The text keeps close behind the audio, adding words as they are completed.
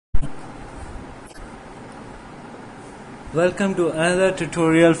Welcome to another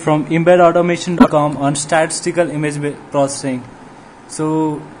tutorial from embeddautomation.com on statistical image processing.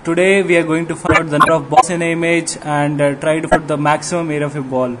 So today we are going to find out the number of balls in an image and try to put the maximum area of a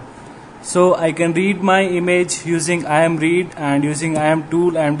ball. So I can read my image using IMRead, and using IM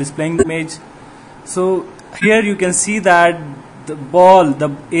tool I am displaying the image. So here you can see that the ball,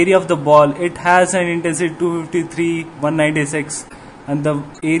 the area of the ball, it has an intensity 253, 196, and the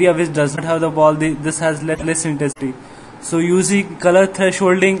area which does not have the ball, this has less intensity. So using color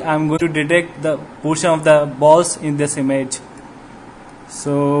thresholding, I'm going to detect the portion of the balls in this image.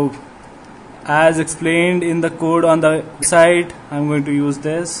 So as explained in the code on the side, I'm going to use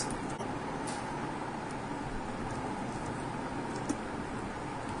this.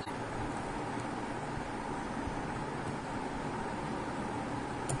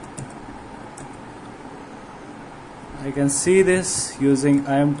 I can see this using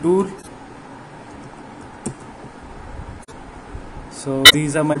IM tool. So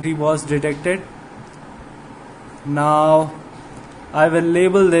these are my 3 balls detected. Now I will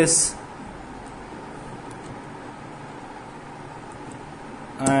label this,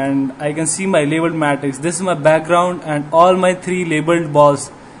 and I can see my labeled matrix. This is my background, and all my 3 labeled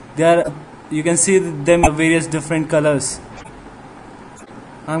balls, you can see them in various different colors.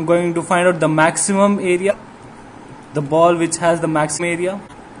 I'm going to find out the maximum area, the ball which has the maximum area,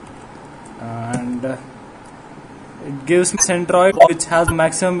 and it gives me centroid which has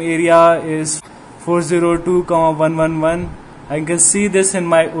maximum area is 402,111. I can see this in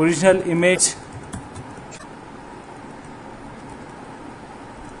my original image.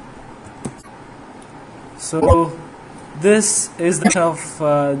 So this is the kind of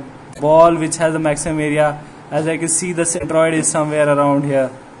ball which has the maximum area. As I can see, the centroid is somewhere around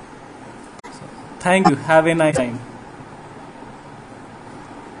here. So, thank you. Have a nice time.